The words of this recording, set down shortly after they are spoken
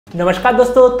नमस्कार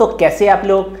दोस्तों, तो कैसे आप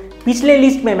लोग। पिछले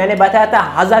लिस्ट में मैंने बताया था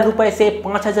 1000 रुपए से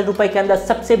 5000 रुपए के अंदर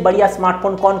सबसे बढ़िया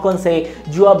स्मार्टफोन कौन कौन से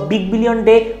जो आप बिग बिलियन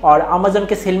डे और अमेजन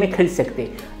के सेल में खरीद सकते।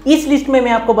 इस लिस्ट में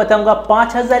मैं आपको बताऊंगा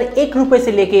 5001 रुपए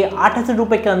से लेके 8000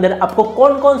 रुपए के अंदर आपको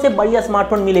कौन कौन से बढ़िया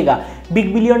स्मार्टफोन मिलेगा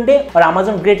बिग बिलियन डे और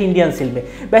अमेजन ग्रेट इंडियन सेल में।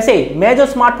 वैसे मैं जो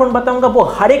स्मार्टफोन बताऊंगा वो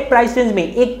हर एक प्राइस रेंज में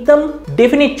एकदम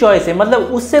डेफिनेट चॉइस है, मतलब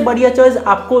उससे बढ़िया चॉइस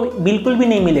आपको बिल्कुल भी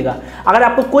नहीं मिलेगा। अगर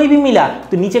आपको कोई भी मिला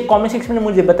तो नीचे कमेंट सेक्शन में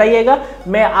मुझे बताइएगा,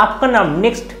 मैं आपका नाम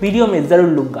नेक्स्ट वीडियो में जरूर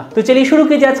लूंगा। तो चलिए शुरू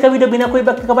कीजिए आज का वीडियो बिना कोई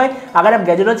वक्त गवाए। अगर आप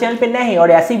गैजेट वर्ल्ड चैनल पे नए हैं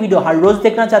और ऐसी वीडियो हर रोज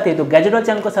देखना चाहते हैं तो गैजेट वर्ल्ड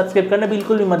चैनल को सब्सक्राइब करना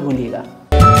बिल्कुल भी मत भूलिएगा।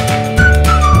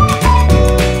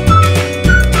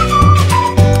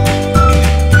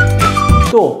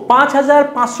 तो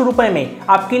 5500 रुपए में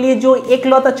आपके लिए जो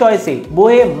एकलौता चॉइस है वो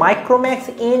है माइक्रोमैक्स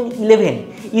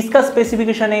N11। इसका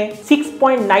स्पेसिफिकेशन है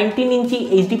 6.19 इंची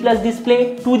HD plus display,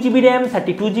 2GB RAM,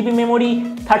 32GB memory,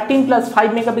 13 plus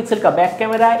 5 megapixel का बैक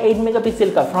कैमरा, 8 मेगापिक्सल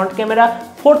का front camera,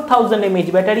 4000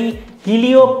 mAh battery,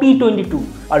 Helio P22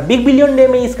 और बिग बिलियन डे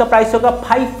में इसका प्राइस होगा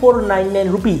 5499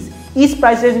 रुपीज। इस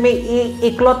प्राइस रेंज में ये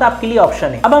एकलौता आपके लिए ऑप्शन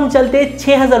है। अब हम चलते हैं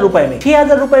 6000 रुपए में।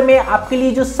 6000 रुपए में आपके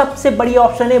लिए जो सबसे बढ़िया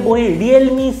ऑप्शन है वो है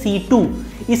Realme C2।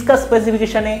 इसका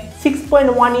स्पेसिफिकेशन है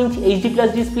 6.1 inch HD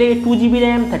plus display, 2GB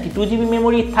RAM, 32GB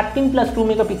memory, 13 plus 2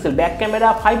 megapixel back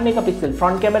camera, 5 megapixel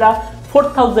front camera,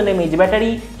 4000 mAh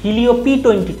battery, Helio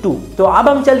P22। तो अब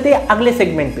हम चलते हैं अगले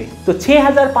सेगमेंट पे। तो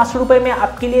 6500 रुपए में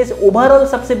आपके लिए ओवरऑल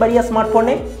सबसे बढ़िया स्मार्टफोन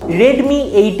है Redmi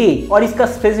 8A और इसका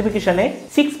स्पेसिफिकेशन है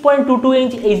 6.22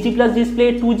 inch HD plus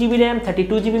display, 2GB RAM,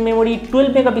 32GB memory,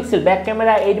 12 megapixel back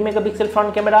camera, 8 megapixel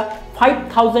front camera,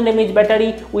 5000 mAh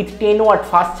battery with 10 watt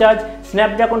fast charge,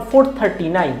 Snapdragon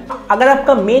 439। अगर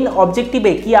आपका मेन ऑब्जेक्टिव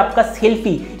है कि आपका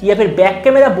सेल्फी या फिर बैक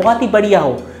कैमरा बहुत ही बढ़िया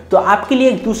हो तो आपके लिए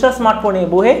एक दूसरा स्मार्टफोन है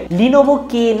वो है Lenovo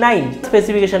K9।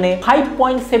 स्पेसिफिकेशन है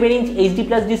 5.7 inch HD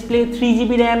plus display,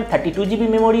 3GB RAM, 32GB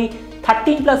memory,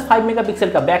 13 plus 5 megapixel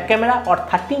का बैक कैमरा और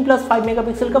 13 प्लस 5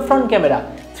 मेगापिक्सल का फ्रंट कैमरा,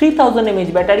 3000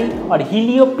 mAh बैटरी और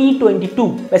हीलियो P22।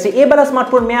 वैसे ये बड़ा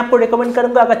स्मार्टफोन मैं आपको रेकमेंड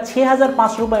करूंगा अगर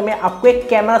 6500 रुपए में आपको एक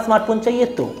कैमरा स्मार्टफोन चाहिए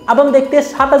तो। अब हम देखते हैं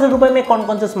 7000 रुपए में कौन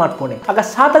कौन से स्मार्टफोन है। अगर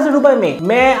 7000 रुपए में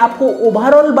मैं आपको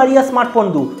ओवरऑल बढ़िया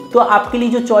स्मार्टफोन दूं तो आपके लिए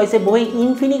जो चॉइस है वो है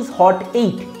Infinix Hot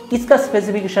 8। इसका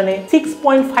स्पेसिफिकेशन है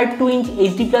 6.52 inch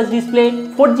HD plus display,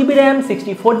 4GB RAM,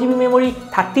 64GB memory,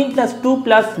 13 plus 2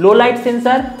 plus low light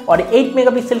sensor और 8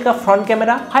 मेगापिक्सल का front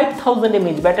camera, 5000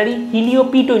 mAh battery, Helio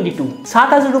P22।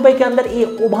 7000 रुपए के अंदर ये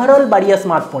ओवरऑल बढ़िया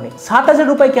स्मार्टफोन है। 7000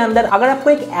 रुपए के अंदर अगर आपको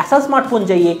एक ऐसा स्मार्टफोन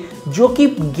चाहिए जो कि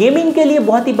गेमिंग के लिए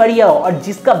बहुत ही बढ़िया हो और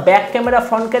जिसका बैक कैमरा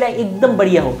फ्रंट कैमरा एकदम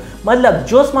बढ़िया हो, मतलब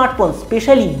जो स्मार्टफोन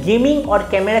स्पेशली गेमिंग और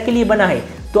कैमरा के लिए बना है,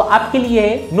 तो आपके लिए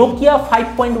है Nokia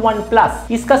 5.1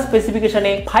 प्लस। इसका स्पेसिफिकेशन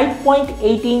है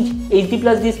 5.8 inch HD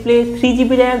plus display,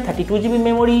 3GB RAM, 32GB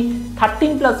memory,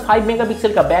 13 plus 5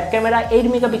 megapixel का बैक कैमरा,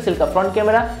 8 मेगापिक्सल का front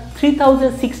camera,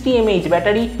 3060 mAh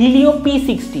battery, Helio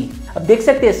P60। अब देख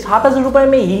सकते हैं 7000 रुपए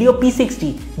में हीलियो P60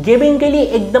 गेमिंग के लिए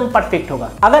एकदम परफेक्ट होगा।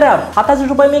 अगर आप 7000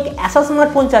 रुपए में एक ऐसा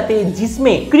स्मार्टफोन चाहते हैं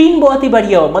जिसमें स्क्रीन बहुत ही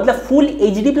बढ़िया हो, मतलब फुल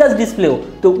HD प्लस डिस्प्ले हो,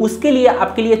 तो उसके लिए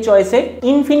आपके लिए चॉइस है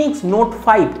Infinix Note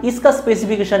 5। इसका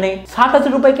स्पेसिफिकेशन है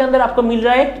 7000 रुपए के अंदर आपको मिल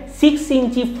रहा है 6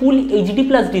 इंची full HD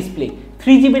plus display,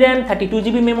 3GB RAM,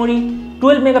 32GB memory,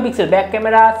 12 megapixel back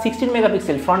camera, 16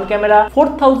 megapixel front camera,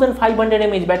 4500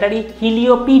 mAh battery,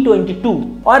 Helio P22।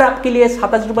 और आपके लिए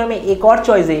 7000 रुपए में एक और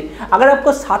चॉइस है। अगर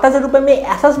आपको 7000 रुपए में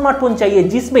ऐसा स्मार्टफोन चाहिए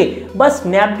जिसमें बस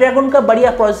स्नैपड्रैगन का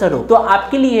बढ़िया प्रोसेसर हो तो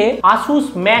आपके लिए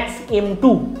Asus Max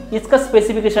M2। इसका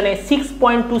स्पेसिफिकेशन है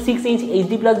 6.26 inch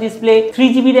HD plus display,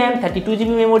 3GB RAM, 32GB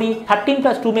memory, 13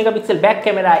 plus 2 megapixel back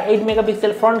camera, 8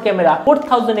 megapixel front camera,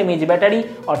 4000 mAh battery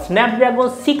और स्नैपड्रैगन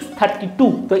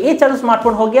 632। तो ये चारों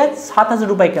स्मार्टफोन हो गया 7000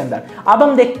 रुपए के अंदर। अब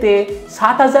हम देखते हैं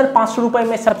 7500 रुपए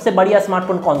में सबसे बढ़िया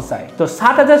स्मार्टफोन कौन सा है। तो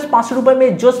 7500 रुपए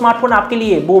में जो स्मार्टफोन आपके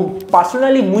लिए वो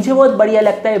पर्सनली मुझे बहुत बढ़िया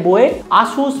लगता है वो है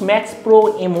Asus Max Pro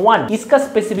M1। इसका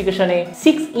स्पेसिफिकेशन है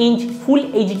 6 inch full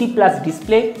HD plus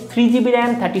display, 3GB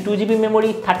RAM, 32GB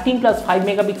memory, 13 plus 5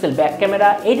 megapixel back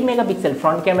camera, 8 megapixel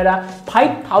front camera,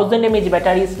 5000 mAh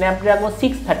battery, Snapdragon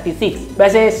 636।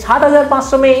 वैसे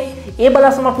 7500 में ये वाला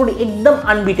स्मार्टफोन एकदम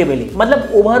अनबीटेबल है, मतलब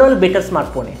ओवरऑल बेटर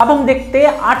स्मार्टफोन है। अब हम देखते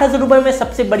हैं 8000 रुपए में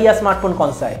सबसे बढ़िया स्मार्टफोन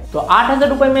कौन सा है। तो 8000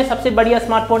 रुपए में सबसे बढ़िया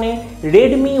स्मार्टफोन है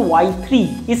Redmi Y3।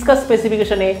 इसका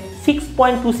स्पेसिफिकेशन है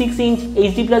 6.26 inch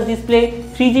HD plus display,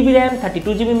 3GB RAM,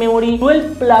 32GB memory,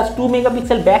 12 plus 2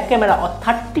 megapixel back camera और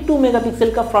 32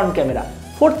 मेगापिक्सल का front camera,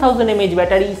 4000 mAh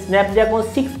battery, Snapdragon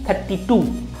 632।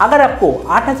 अगर आपको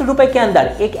 8000 रुपए के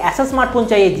अंदर एक ऐसा स्मार्टफोन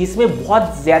चाहिए जिसमें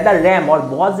बहुत ज्यादा रैम और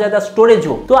बहुत ज्यादा स्टोरेज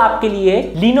हो तो आपके लिए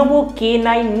Lenovo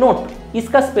K9 Note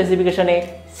इसका स्पेसिफिकेशन है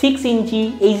 6 इंची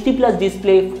HD plus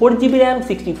display, 4GB RAM,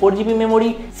 64GB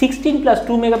memory,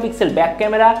 16+2 megapixel back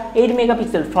camera, 8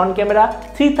 megapixel front camera,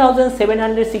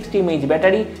 3760 mAh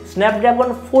battery,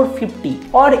 Snapdragon 450।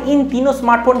 और इन तीनों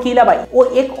स्मार्टफोन के अलावा वो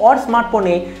एक और स्मार्टफोन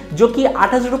है जो कि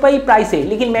 8000 रुपये प्राइस है,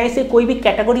 लेकिन मैं इसे कोई भी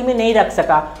कैटेगरी में नहीं रख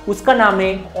सका। उसका नाम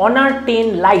है Honor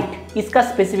 10 Lite। इसका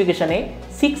स्पेसिफिकेशन है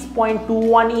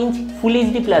 6.21 inch full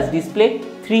HD plus display,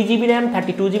 3GB RAM,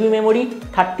 32GB memory,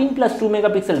 13+2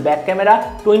 megapixel back camera,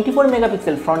 24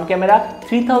 megapixel front camera,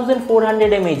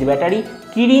 3400 mAh battery,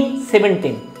 Kiren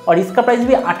 710। और इसका प्राइस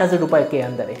भी 8000 रुपए के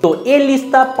अंदर है। तो ये लिस्ट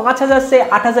था 5000 से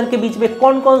 8000 के बीच में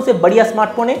कौन कौन से बढ़िया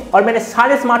स्मार्टफोन है, और मैंने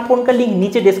सारे स्मार्टफोन का लिंक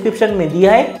नीचे डिस्क्रिप्शन में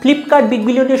दिया है। फ्लिपकार्ट बिग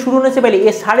बिलियन डे शुरू होने से पहले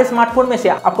ये सारे स्मार्टफोन में से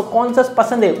आपको कौन सा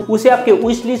पसंद है उसे आपके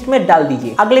विश लिस्ट में डाल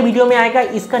दीजिए। अगले वीडियो में आएगा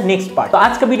इसका नेक्स्ट पार्ट। तो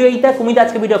आज का वीडियो यही था। उम्मीद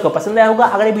आज का वीडियो को पसंद आया होगा।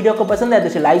 अगर वीडियो को पसंद आए तो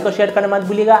इसे लाइक और शेयर करना मत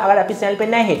भूलिएगा। अगर आप इस चैनल पर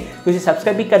नए हैं तो इसे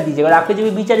सब्सक्राइब भी कर दीजिएगा। और आपके जो भी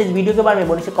विचार इस वीडियो के बारे में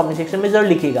बोलिए कमेंट सेक्शन में जरूर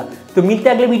लिखिएगा। तो मिलते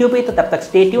हैं अगले वीडियो पे। तो तब तक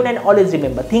stay tuned and always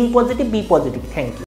remember, think positive, B positive. Thank you.